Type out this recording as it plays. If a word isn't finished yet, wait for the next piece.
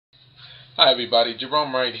Hi everybody,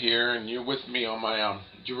 Gerone Wright here, and you're with me on my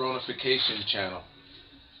Geronification channel.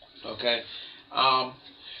 Okay, um,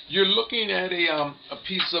 you're looking at a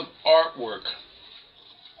piece of artwork.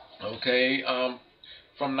 Okay,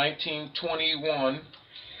 from 1921,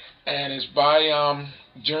 and it's by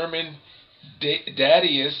German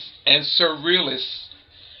Dadaist and Surrealist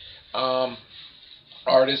um,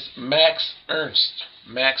 artist Max Ernst.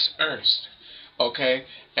 Max Ernst. Okay,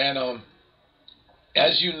 and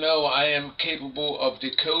as you know, I am capable of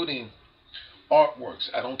decoding artworks.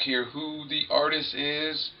 I don't care who the artist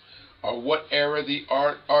is or what era the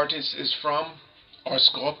artist is from, or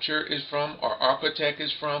sculpture is from, or architect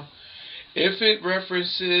is from. If it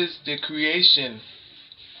references the creation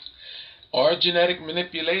or genetic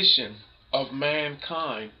manipulation of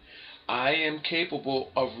mankind, I am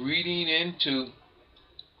capable of reading into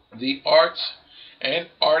the arts and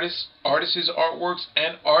artists' artworks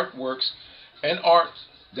and artworks and art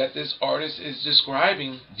that this artist is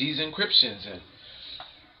describing these encryptions in.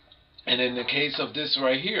 And in the case of this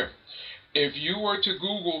right here, if you were to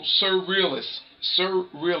Google Surrealist,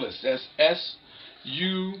 that's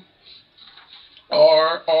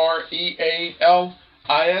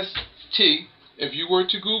Surrealist. If you were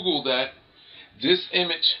to Google that, this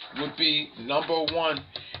image would be #1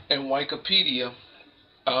 in Wikipedia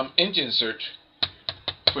engine search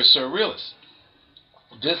for Surrealist.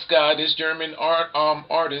 This guy, this German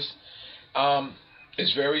artist,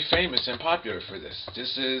 is very famous and popular for this.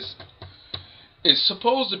 This is it's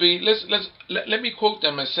supposed to be. Let me quote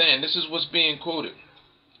them as saying this is what's being quoted.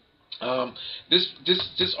 This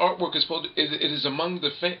artwork is supposed to, it is among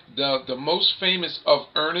the most famous of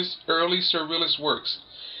Ernest's early Surrealist works.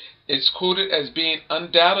 It's quoted as being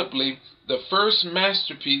undoubtedly the first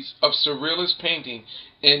masterpiece of Surrealist painting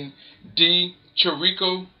in the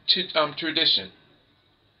Chirico tradition.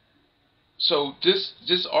 So this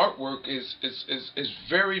artwork is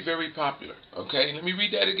very popular. Okay, let me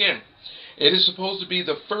read that again. It is supposed to be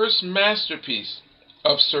the first masterpiece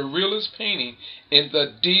of Surrealist painting in the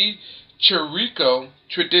De Chirico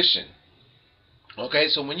tradition. Okay,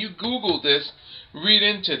 so when you Google this, read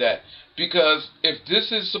into that, because if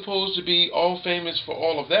this is supposed to be all famous for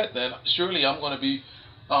all of that, then surely I'm going to be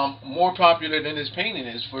more popular than this painting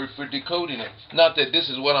is for decoding it. Not that this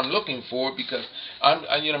is what I'm looking for, because I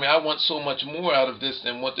want so much more out of this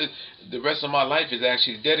than what the rest of my life is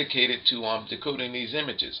actually dedicated to decoding these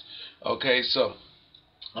images. Okay, so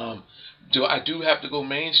I do have to go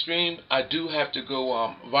mainstream. I do have to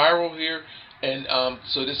go viral here, and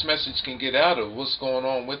so this message can get out of what's going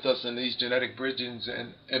on with us in these genetic bridgings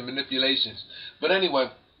and manipulations. But anyway,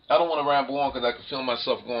 I don't want to ramble on because I can feel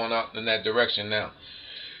myself going out in that direction now.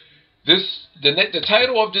 The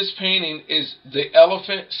title of this painting is The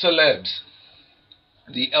Elephant Celebs.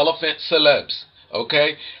 The Elephant Celebs.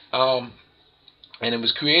 Okay? And it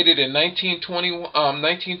was created in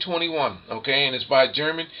 1921. Okay? And it's by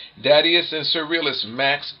German Dadaist and Surrealist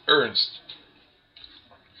Max Ernst.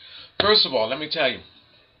 First of all, let me tell you.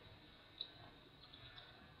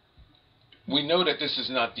 We know that this is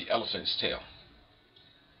not the elephant's tail.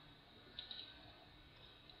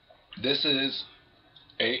 This is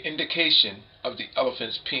an indication of the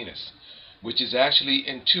elephant's penis, which is actually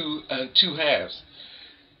in two halves.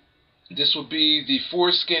 This will be the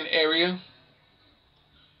foreskin area,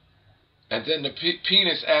 and then the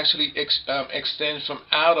penis actually extends from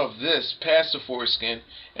out of this past the foreskin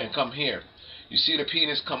and come here. You see the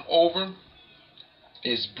penis come over,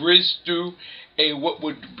 is bridged through a what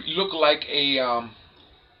would look like a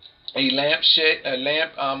lamp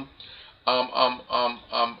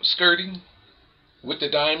skirting with the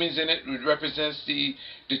diamonds in it. It represents the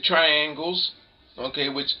triangles, okay,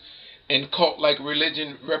 which in cult-like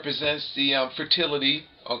religion represents the fertility,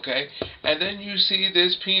 okay. And then you see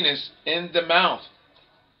this penis in the mouth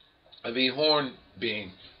of a horn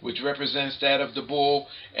being, which represents that of the bull,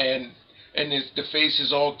 and the face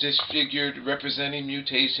is all disfigured, representing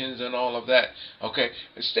mutations and all of that. Okay,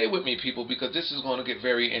 stay with me, people, because this is going to get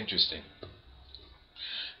very interesting.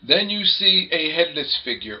 Then you see a headless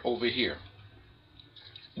figure over here,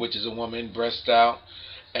 which is a woman, breast out,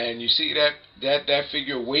 and you see that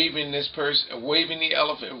figure waving this person, waving the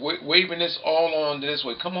elephant, waving this all on this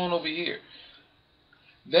way. Come on over here.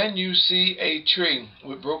 Then you see a tree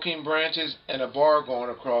with broken branches and a bar going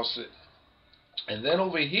across it. And then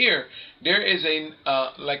over here there is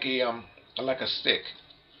like a stick,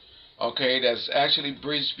 okay, that's actually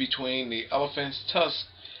bridged between the elephant's tusk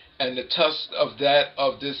and the tusk of this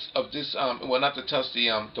well, not the tusk, the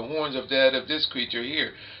horns of this creature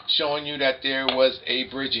here, showing you that there was the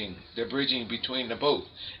bridging between the both,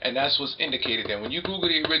 and that's what's indicated there. When you Google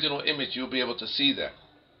the original image, you'll be able to see that.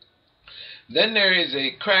 Then there is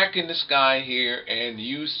a crack in the sky here, and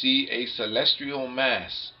you see a celestial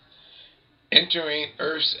mass entering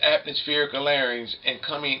Earth's atmospheric larynx and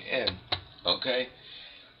coming in. Okay?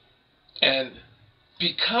 And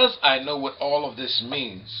because I know what all of this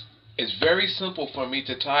means, it's very simple for me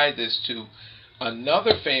to tie this to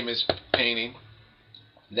another famous painting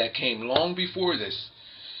that came long before this,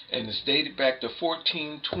 and it's dated back to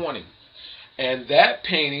 1420. And that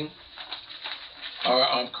painting,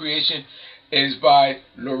 or creation, is by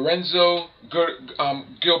Lorenzo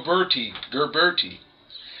Ghiberti.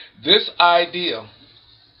 This idea,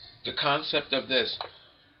 the concept of this,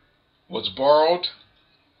 was borrowed,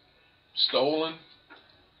 stolen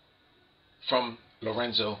from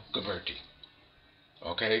Lorenzo Ghiberti.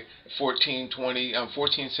 Okay,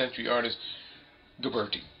 14th century artist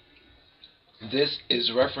Ghiberti. This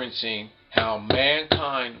is referencing how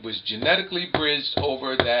mankind was genetically bridged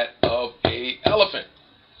over that of an elephant.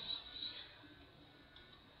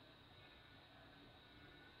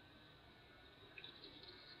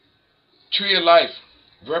 Tree of life,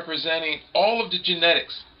 representing all of the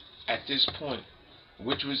genetics at this point,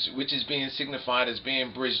 which is being signified as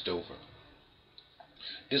being bridged over.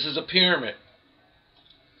 This is a pyramid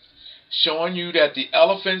showing you that the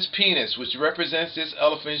elephant's penis, which represents this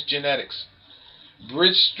elephant's genetics,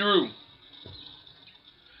 bridged through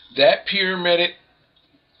that pyramided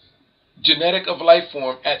genetic of life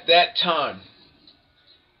form at that time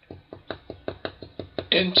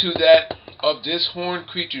into that of this horned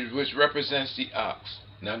creature, which represents the ox.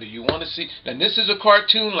 Now, do you want to see? Now, this is a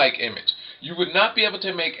cartoon-like image. You would not be able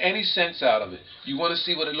to make any sense out of it. You want to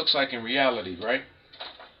see what it looks like in reality, right?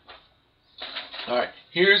 All right.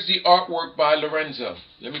 Here's the artwork by Lorenzo.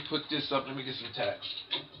 Let me put this up. Let me get some text.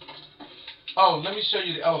 Oh, let me show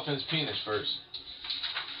you the elephant's penis first.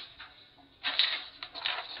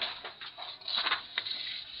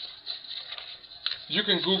 You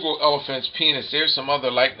can Google elephant's penis. There's some other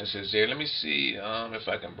likenesses there. Let me see if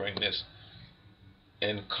I can bring this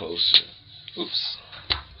in closer. Oops.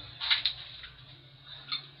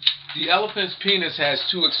 The elephant's penis has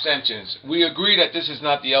two extensions. We agree that this is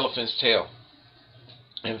not the elephant's tail.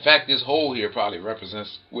 In fact, this hole here probably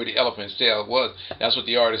represents where the elephant's tail was. That's what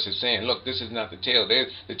the artist is saying. Look, this is not the tail.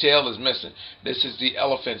 The tail is missing. This is the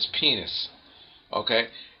elephant's penis. Okay?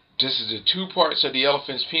 This is the two parts of the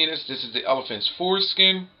elephant's penis. This is the elephant's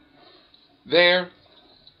foreskin there.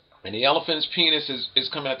 And the elephant's penis is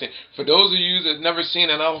coming out there. For those of you that have never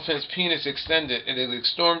seen an elephant's penis extended, it is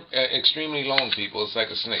extremely long, people. It's like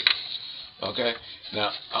a snake. Okay?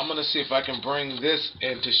 Now, I'm going to see if I can bring this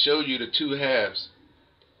in to show you the two halves.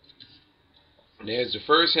 There's the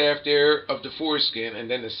first half there of the foreskin, and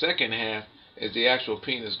then the second half is the actual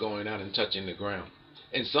penis going out and touching the ground.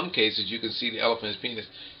 In some cases, you can see the elephant's penis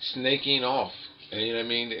snaking off. And you know what I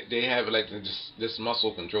mean? They have like this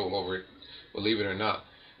muscle control over it, believe it or not,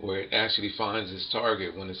 where it actually finds its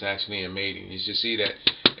target when it's actually in mating. You should see that.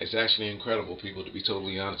 It's actually incredible, people, to be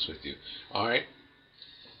totally honest with you. All right?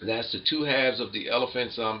 That's the two halves of the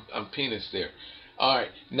elephant's penis there. All right.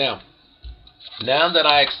 Now that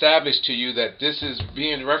I established to you that this is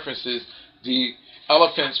being references the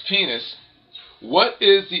elephant's penis, what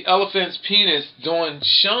is the elephant's penis doing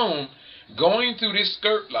shown going through this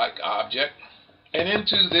skirt-like object and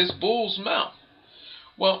into this bull's mouth?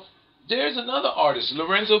 Well, there's another artist,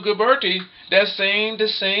 Lorenzo Ghiberti, that's saying the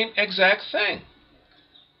same exact thing.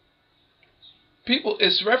 People,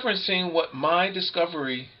 it's referencing what my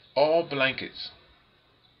discovery all blankets.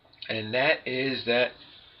 And that is that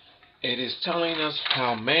it is telling us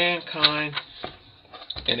how mankind,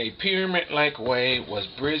 in a pyramid-like way, was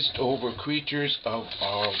bridged over creatures of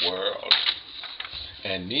our world.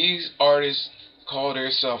 And these artists call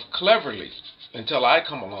themselves cleverly, until I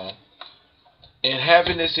come along, and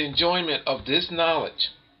having this enjoyment of this knowledge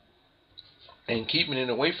and keeping it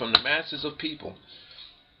away from the masses of people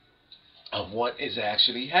of what is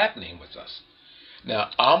actually happening with us. Now,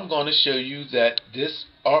 I'm going to show you that this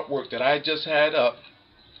artwork that I just had up,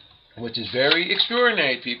 which is very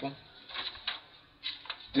extraordinary, people.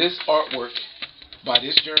 This artwork by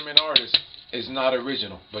this German artist is not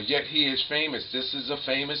original, but yet he is famous. This is a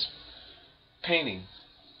famous painting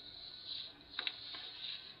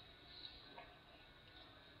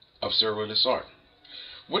of Surrealist art.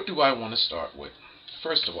 What do I want to start with?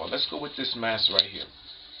 First of all, let's go with this mass right here.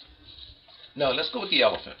 No, let's go with the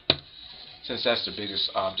elephant, since that's the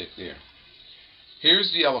biggest object there.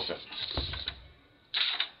 Here's the elephant.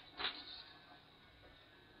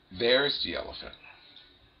 There's the elephant.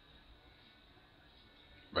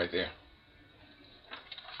 Right there.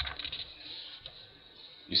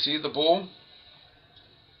 You see the bull?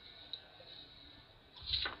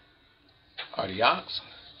 are the ox.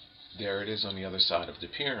 There it is on the other side of the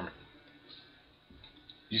pyramid.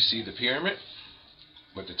 You see the pyramid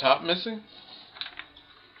with the top missing?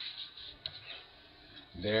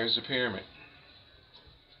 There's the pyramid,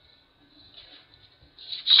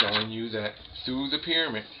 showing you that through the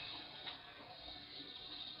pyramid,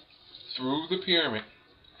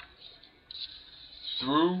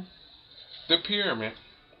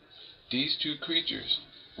 these two creatures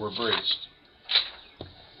were bridged.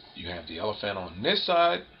 You have the elephant on this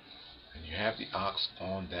side, and you have the ox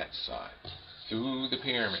on that side. Through the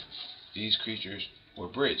pyramid, these creatures were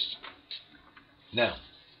bridged. Now,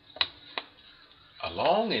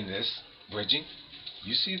 along in this bridging,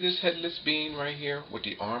 you see this headless being right here with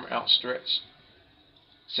the arm outstretched,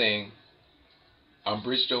 saying, I'm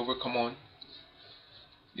bridged over, come on.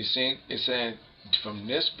 You see, it's saying, from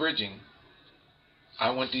this bridging, I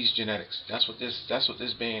want these genetics. That's what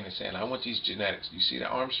this being is saying. I want these genetics. You see the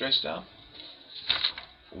arm stretched out?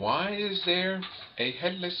 Why is there a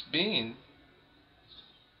headless being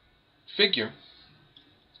figure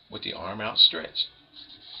with the arm outstretched?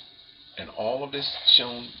 And all of this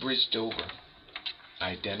shown bridged over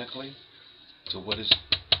identically to what is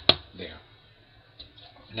there.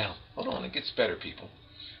 Now, hold on, it gets better, people.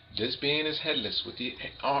 This being is headless with the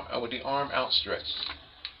arm outstretched.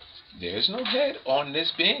 There's no head on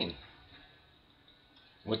this being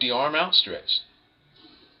with the arm outstretched.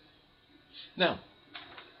 Now,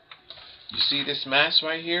 you see this mass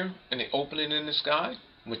right here and the opening in the sky,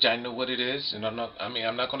 which I know what it is, and I'm not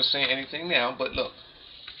going to say anything now, but look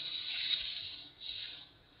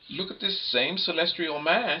at this same celestial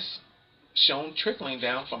mass shown trickling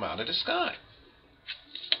down from out of the sky.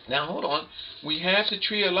 Now hold on, we have the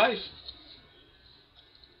tree of life,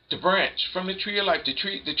 the branch from the tree of life, the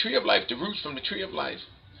tree of life, the root from the tree of life,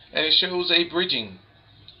 and it shows a bridging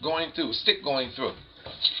going through, a stick going through.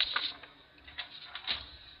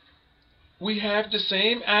 We have the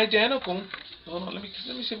same identical. Hold on, let me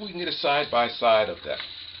see if we can get a side by side of that.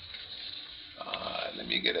 Let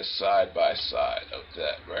me get a side by side of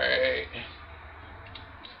that. Right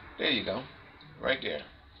there, you go, right there.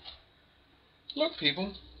 Look,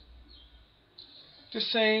 people, the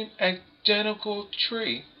same identical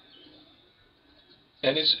tree,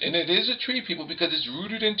 and it is a tree, people, because it's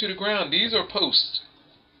rooted into the ground. These are posts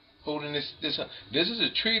holding this. This is a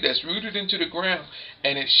tree that's rooted into the ground,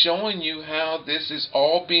 and it's showing you how this is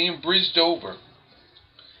all being bridged over.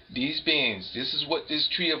 These beings, this is what this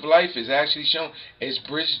tree of life is actually showing. It's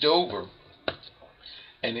bridged over,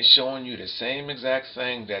 and it's showing you the same exact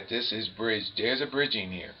thing, that this is bridged. There's a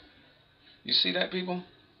bridging here. You see that, people?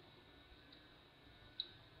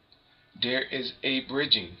 There is a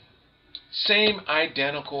bridging. Same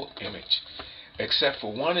identical image, except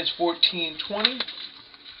for one is 1420,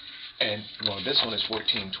 and well, this one is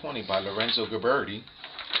 1420 by Lorenzo Ghiberti,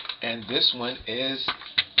 and this one is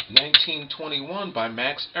 1921 by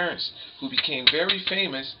Max Ernst, who became very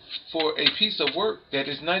famous for a piece of work that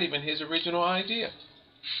is not even his original idea.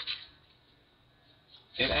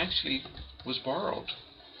 It actually was borrowed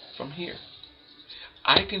from here.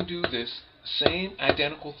 I can do this same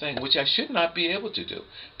identical thing, which I should not be able to do.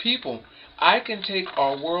 People, I can take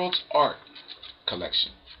our world's art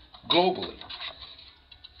collection globally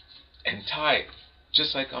and tie it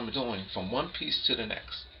just like I'm doing from one piece to the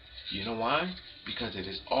next. You know why? Because it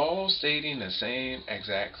is all stating the same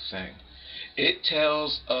exact thing. It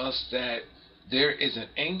tells us that there is an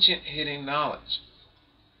ancient hidden knowledge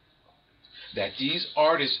that these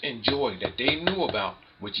artists enjoyed, that they knew about,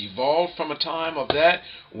 which evolved from a time of that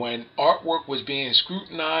when artwork was being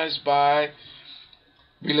scrutinized by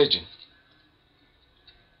religion.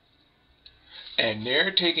 And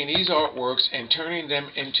they're taking these artworks and turning them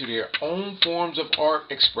into their own forms of art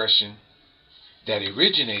expression that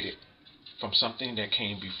originated from something that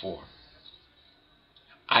came before.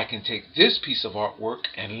 I can take this piece of artwork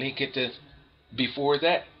and link it to before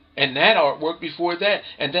that, and that artwork before that,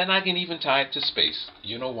 and then I can even tie it to space.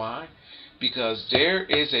 You know why? Because there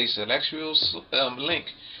is a celestial link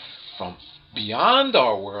from beyond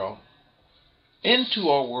our world into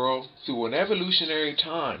our world through an evolutionary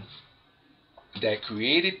time that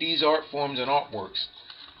created these art forms and artworks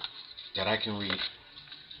that I can read.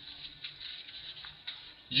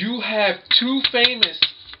 You have two famous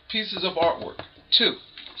pieces of artwork. Two.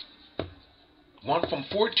 One from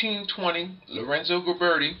 1420, Lorenzo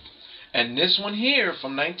Ghiberti, and this one here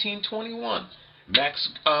from 1921, Max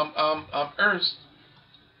Ernst.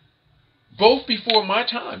 Both before my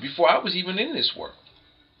time, before I was even in this work.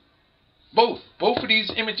 Both of these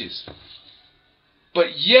images.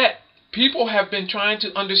 But yet, people have been trying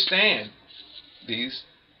to understand these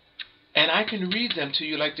And I can read them to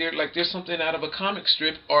you like they're something out of a comic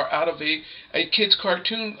strip or out of a kid's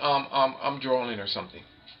cartoon drawing or something.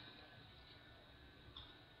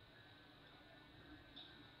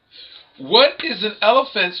 What is an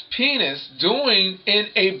elephant's penis doing in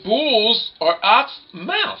a bull's or ox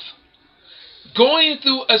mouth? Going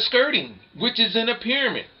through a skirting, which is in a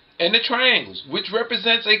pyramid, and the triangles, which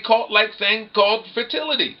represents a cult-like thing called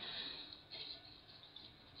fertility.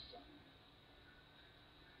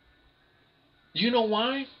 You know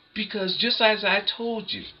why? Because just as I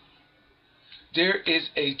told you, there is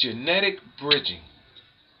a genetic bridging.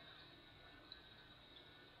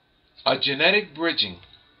 A genetic bridging.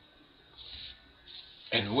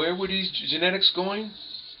 And where were these genetics going?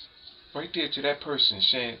 Right there to that person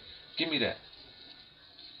saying, give me that.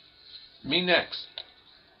 Me next.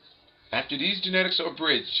 After these genetics are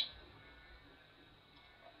bridged,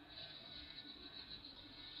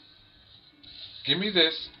 give me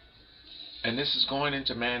this, and this is going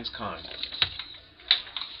into mankind.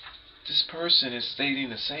 This person is stating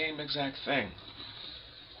the same exact thing.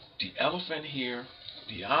 The elephant here,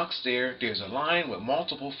 the ox there, there's a line with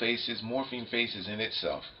multiple faces, morphing faces in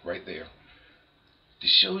itself, right there. To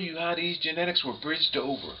show you how these genetics were bridged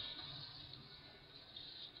over.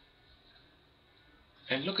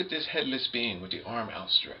 And look at this headless being with the arm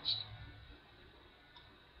outstretched.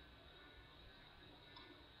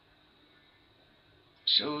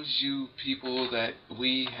 Shows you, people, that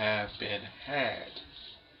we have been had.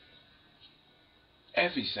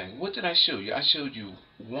 Everything. What did I show you? I showed you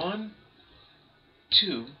 1,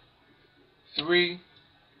 2, 3,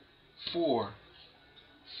 4,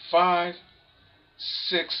 5,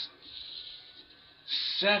 6,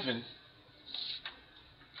 7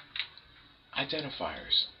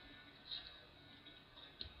 identifiers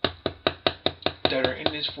that are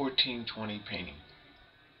in this 1420 painting.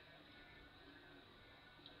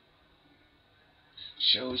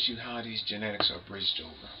 Shows you how these genetics are bridged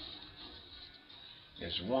over.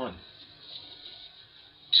 There's 1,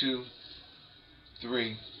 2,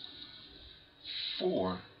 3,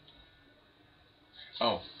 4,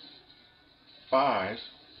 5,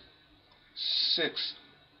 6.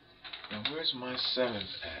 Now where's my 7th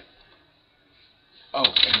at? Oh,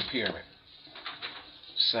 in the pyramid.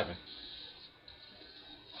 7.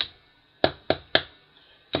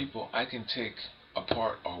 People, I can take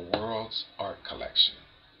apart our world's art collection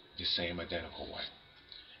the same identical way,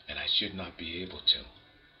 and I should not be able to.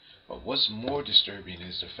 But what's more disturbing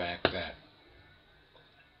is the fact that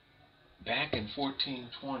back in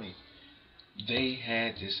 1420, they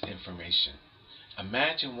had this information.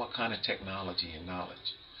 Imagine what kind of technology and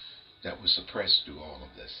knowledge that was suppressed through all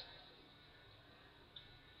of this.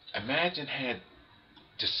 Imagine had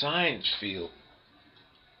the science field,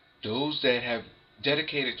 those that have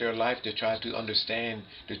dedicated their life to try to understand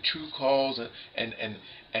the true cause and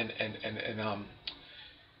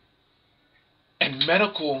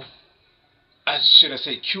medical, should I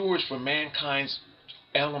say, cures for mankind's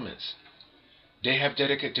ailments. They have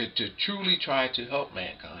dedicated to truly try to help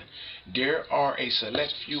mankind. There are a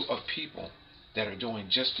select few of people that are doing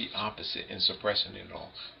just the opposite and suppressing it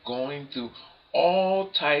all, going through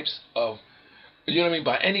all types of,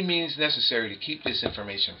 by any means necessary to keep this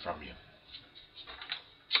information from you.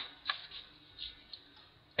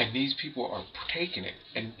 And these people are taking it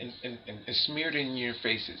and smeared it in your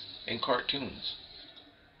faces in cartoons.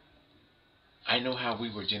 I know how we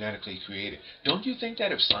were genetically created. Don't you think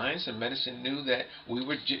that if science and medicine knew that we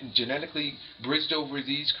were genetically bridged over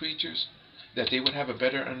these creatures, that they would have a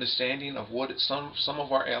better understanding of what some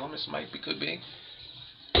of our elements could be?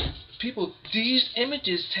 People, these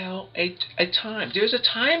images tell a time. There's a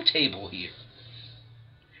timetable here.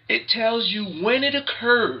 It tells you when it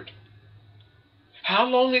occurred, how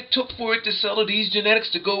long it took for it to settle these genetics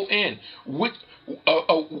to go in,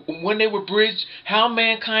 when they were bridged, how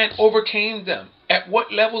mankind overcame them, at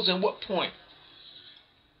what levels and what point.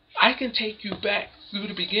 I can take you back through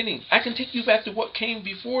the beginning. I can take you back to what came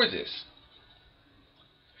before this.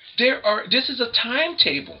 This is a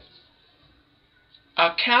timetable.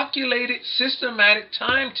 A calculated, systematic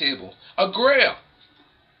timetable, a grail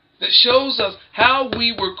that shows us how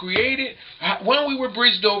we were created, when we were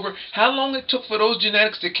bridged over, how long it took for those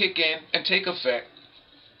genetics to kick in and take effect,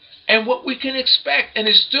 and what we can expect. And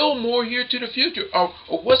there's still more here to the future, or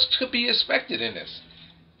what could be expected in this.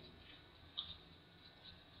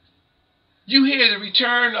 You hear the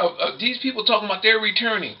return of these people talking about they're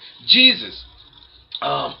returning. Jesus,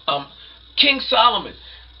 King Solomon,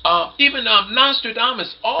 even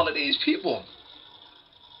Nostradamus, all of these people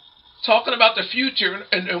talking about the future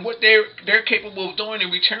and what they're capable of doing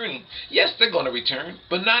and returning. Yes, they're going to return,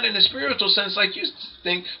 but not in the spiritual sense like you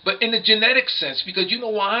think, but in the genetic sense. Because you know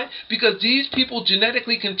why? Because these people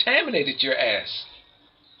genetically contaminated your ass.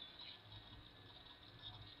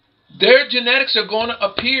 Their genetics are going to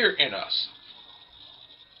appear in us.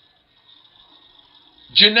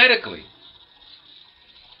 Genetically.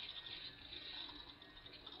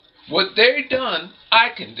 What they've done, I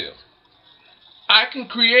can do. I can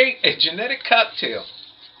create a genetic cocktail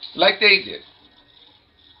like they did.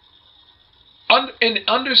 In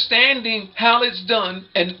understanding how it's done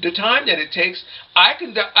and the time that it takes, I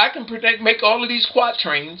can make all of these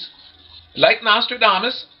quatrains like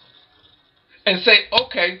Nostradamus and say,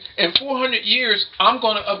 okay, in 400 years I'm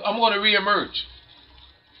gonna reemerge.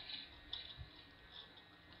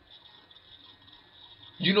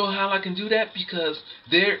 You know how I can do that? Because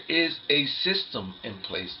there is a system in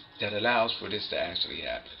place that allows for this to actually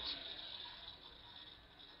happen.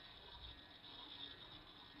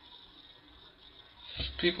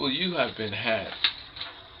 People, you have been had.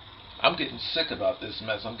 I'm getting sick about this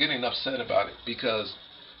mess. I'm getting upset about it because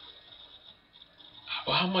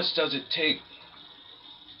how much does it take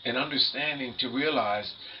in understanding to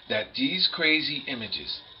realize that these crazy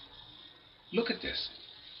images, look at this.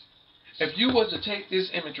 If you were to take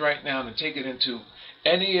this image right now and take it into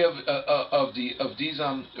any of these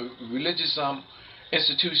religious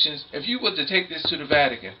institutions, if you were to take this to the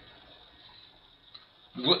Vatican,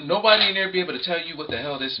 would nobody in there be able to tell you what the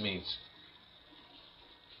hell this means?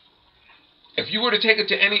 If you were to take it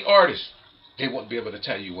to any artist, they wouldn't be able to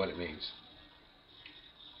tell you what it means.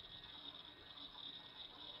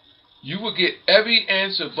 You will get every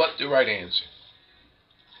answer but the right answer.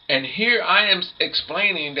 And here I am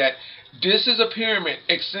explaining that this is a pyramid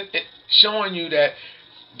showing you that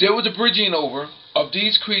there was a bridging over of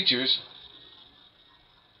these creatures,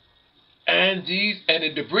 and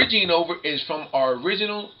the bridging over is from our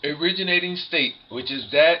originating state, which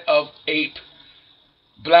is that of ape,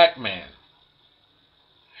 black man.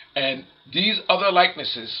 And these other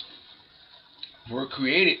likenesses were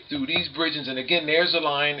created through these bridgings. And again, there's a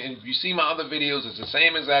line, and if you see my other videos, it's the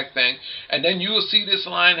same exact thing. And then you will see this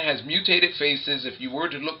line has mutated faces. If you were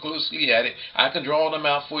to look closely at it, I can draw them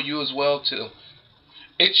out for you as well too.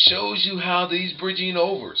 It shows you how these bridging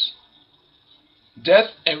overs, death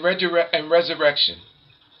and resurrection.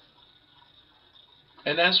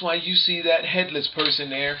 And that's why you see that headless person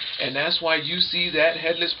there, and that's why you see that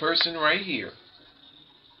headless person right here.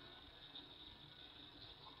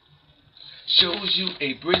 Shows you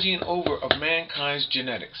a bridging over of mankind's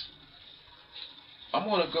genetics. I'm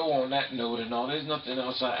going to go on that note and all. There's nothing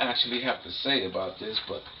else I actually have to say about this,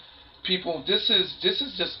 but people, this is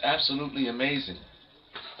just absolutely amazing.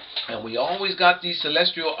 And we always got these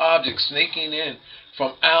celestial objects snaking in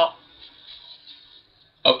from out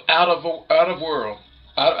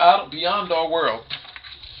beyond our world.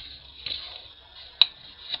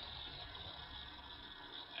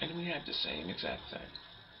 And we have the same exact thing.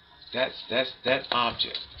 That's that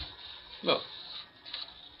object. Look.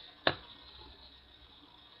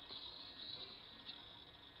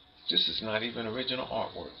 This is not even original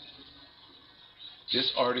artwork.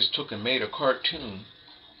 This artist took and made a cartoon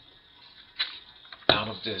out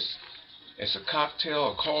of this. It's a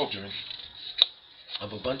cocktail, a cauldron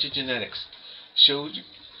of a bunch of genetics. Shows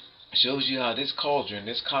you how this cauldron,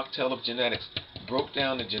 this cocktail of genetics, broke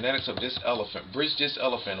down the genetics of this elephant, bridged this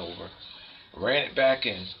elephant over, ran it back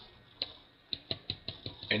into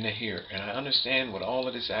here. And I understand what all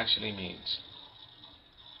of this actually means.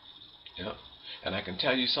 Yep. And I can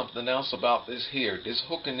tell you something else about this here. This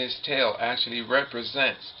hook in this tail actually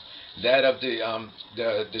represents that of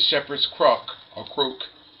the shepherd's crook, or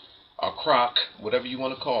croc, whatever you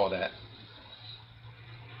want to call that.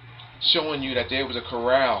 Showing you that there was a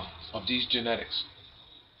corral of these genetics.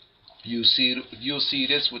 You'll see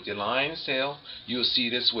this with the lion's tail. You'll see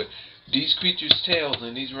this with these creatures' tails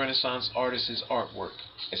and these Renaissance artists' artwork.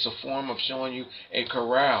 It's a form of showing you a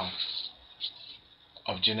corral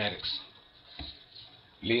of genetics.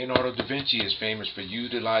 Leonardo da Vinci is famous for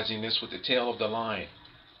utilizing this with the tail of the lion.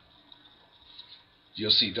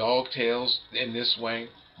 You'll see dog tails in this way,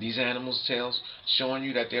 these animals' tails, showing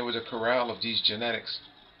you that there was a corral of these genetics.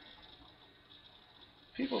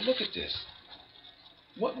 People, look at this.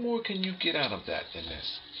 What more can you get out of that than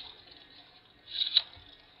this?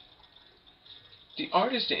 The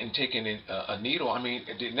artist didn't take in a needle. I mean,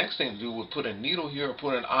 the next thing to do would put a needle here or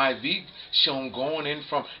put an IV shown going in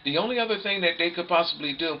from. The only other thing that they could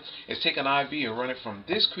possibly do is take an IV and run it from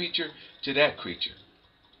this creature to that creature.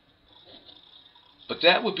 But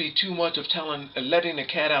that would be too much of letting the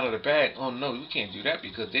cat out of the bag. Oh no, we can't do that,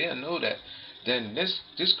 because they'll know that then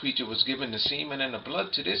this creature was given the semen and the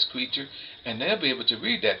blood to this creature, and they'll be able to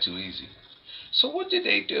read that too easy. So what did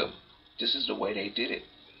they do? This is the way they did it.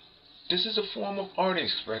 This is a form of art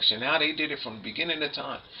expression. How they did it from the beginning of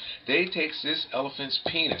time. They takes this elephant's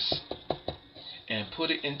penis and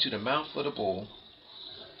put it into the mouth of the bull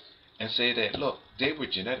and say that, look, they were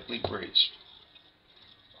genetically bridged.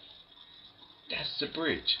 That's the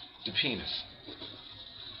bridge, the penis.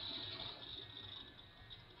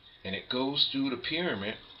 And it goes through the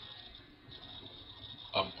pyramid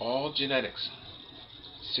of all genetics,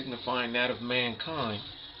 signifying that of mankind.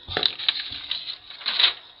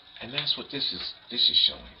 And that's what this is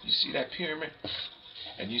showing. You see that pyramid?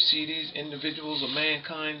 And you see these individuals of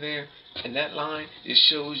mankind there in that line? It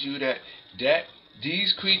shows you that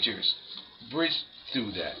these creatures bridged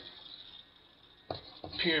through that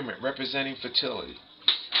pyramid, representing fertility.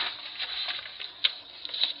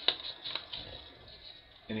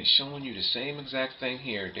 And it's showing you the same exact thing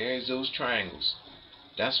here. There's those triangles.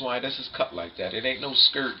 That's why this is cut like that. It ain't no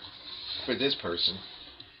skirt for this person.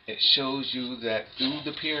 It shows you that through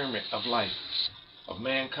the pyramid of life, of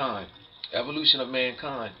mankind, evolution of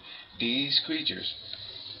mankind, these creatures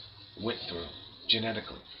went through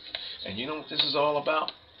genetically. And you know what this is all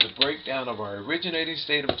about? The breakdown of our originating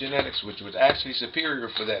state of genetics, which was actually superior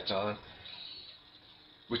for that time,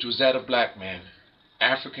 which was that of black man,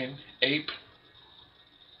 African, ape.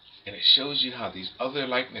 And it shows you how these other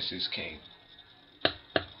likenesses came.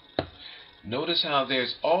 Notice how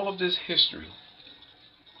there's all of this history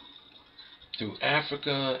through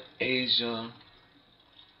Africa, Asia,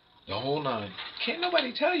 the whole nine. Can't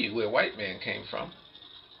nobody tell you where white man came from.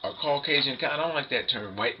 Our Caucasian, I don't like that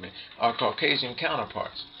term, white man. Our Caucasian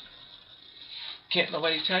counterparts. Can't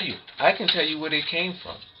nobody tell you. I can tell you where they came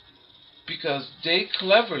from, because they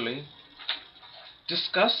cleverly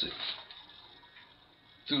discuss it.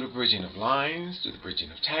 Through the bridging of lions, through the bridging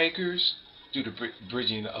of tigers, through the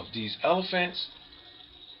bridging of these elephants,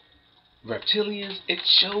 reptilians. It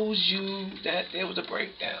shows you that there was a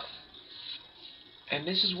breakdown. And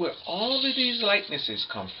this is where all of these likenesses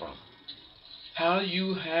come from. How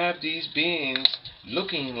you have these beings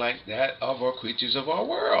looking like that of our creatures of our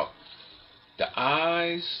world. The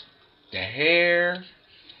eyes, the hair,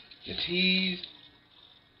 the teeth.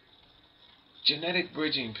 Genetic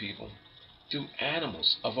bridging, people, through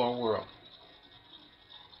animals of our world.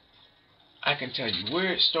 I can tell you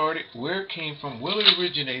where it started, where it came from, where it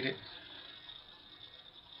originated,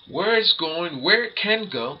 where it's going, where it can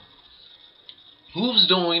go, who's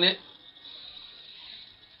doing it.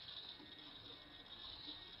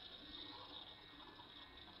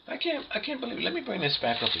 I can't believe it. Let me bring this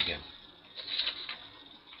back up again.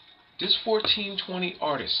 This 1420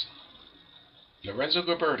 artist, Lorenzo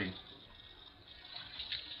Ghiberti,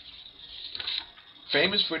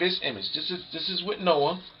 famous for this image. This is with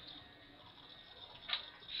Noah.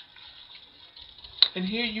 And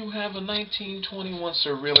here you have a 1921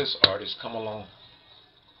 surrealist artist come along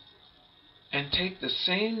and take the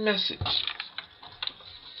same message,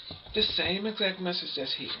 the same exact message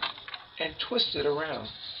that's here, and twist it around.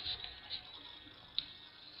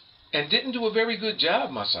 And didn't do a very good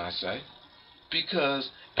job, must I say, because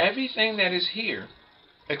everything that is here,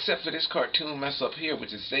 except for this cartoon mess up here,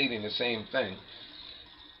 which is stating the same thing,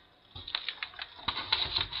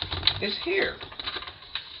 is here.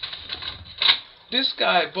 This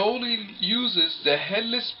guy boldly uses the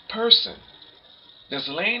headless person that's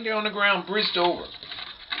laying there on the ground, bridged over,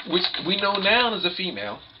 which we know now is a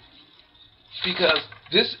female, because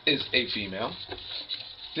this is a female.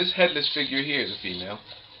 This headless figure here is a female.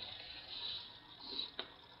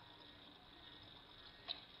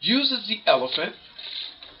 Uses the elephant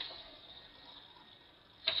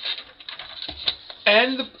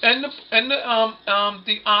and the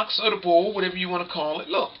ox or the bull, whatever you want to call it.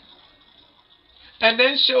 Look. And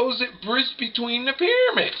then shows it bridged between the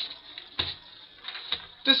pyramids.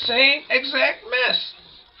 The same exact mess.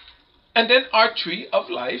 And then our tree of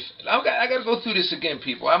life. I got to go through this again,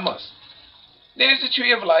 people. I must. There's the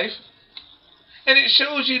tree of life. And it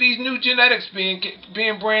shows you these new genetics being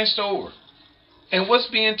branched over. And what's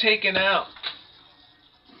being taken out.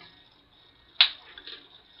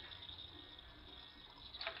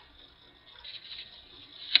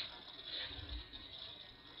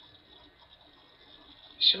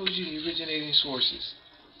 Shows you the originating sources.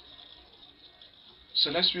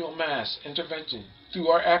 Celestial mass intervention through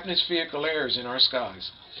our atmospherical layers in our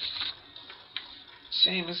skies.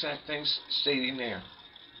 Same exact things stating there.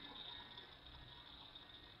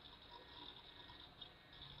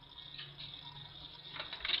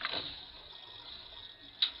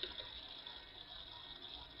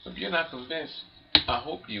 If you're not convinced, I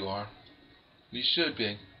hope you are. You should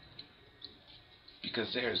be.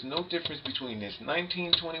 Because there is no difference between this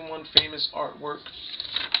 1921 famous artwork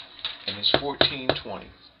and this 1420.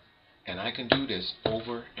 And I can do this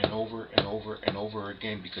over and over and over and over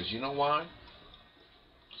again, because you know why?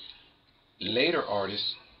 Later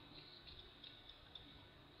artists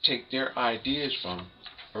take their ideas from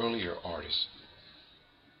earlier artists.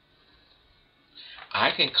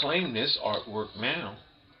 I can claim this artwork now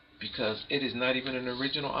because it is not even an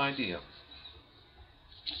original idea.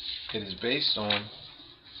 It is based on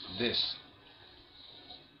this.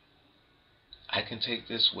 I can take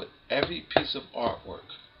this with every piece of artwork.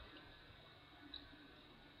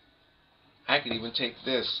 I can even take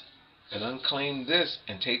this and unclaim this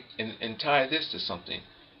and take and tie this to something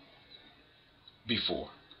before.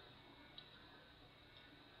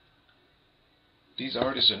 These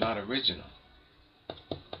artists are not original.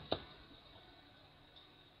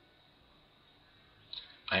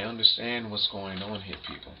 I understand what's going on here,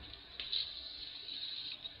 people.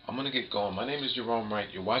 I'm going to get going. My name is Gerone Wright.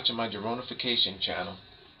 You're watching my Geronification channel.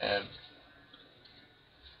 And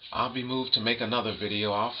I'll be moved to make another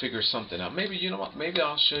video. I'll figure something out. Maybe, you know what? Maybe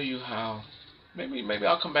I'll show you how. Maybe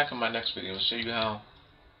I'll come back in my next video and show you how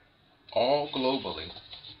all globally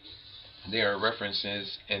there are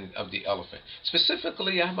references of the elephant.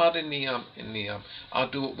 Specifically, how about in the I'll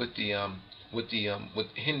do it with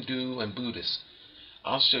Hindu and Buddhists.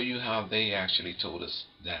 I'll show you how they actually told us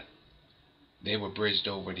that they were bridged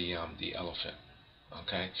over the elephant.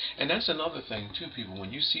 Okay, and that's another thing too, people.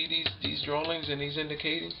 When you see these drawings and these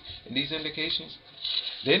indications,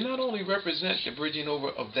 they not only represent the bridging over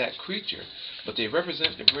of that creature, but they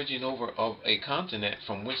represent the bridging over of a continent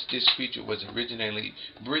from which this creature was originally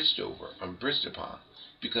bridged over and bridged upon.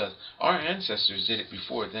 Because our ancestors did it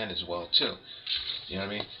before then as well too. You know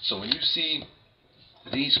what I mean? So when you see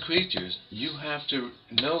these creatures, you have to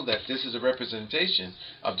know that this is a representation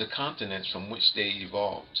of the continents from which they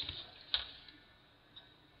evolved.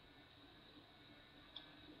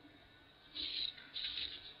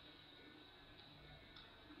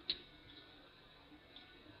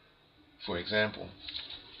 For example,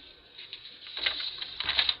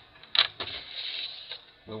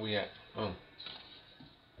 where we at? Oh,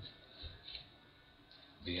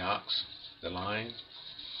 the ox, the lion,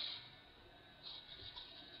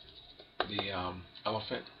 the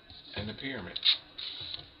elephant, and the pyramid.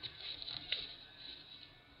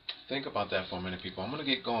 Think about that for a minute, people. I'm going to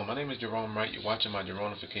get going. My name is Gerone Wright. You're watching my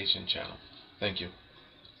Geronification channel. Thank you.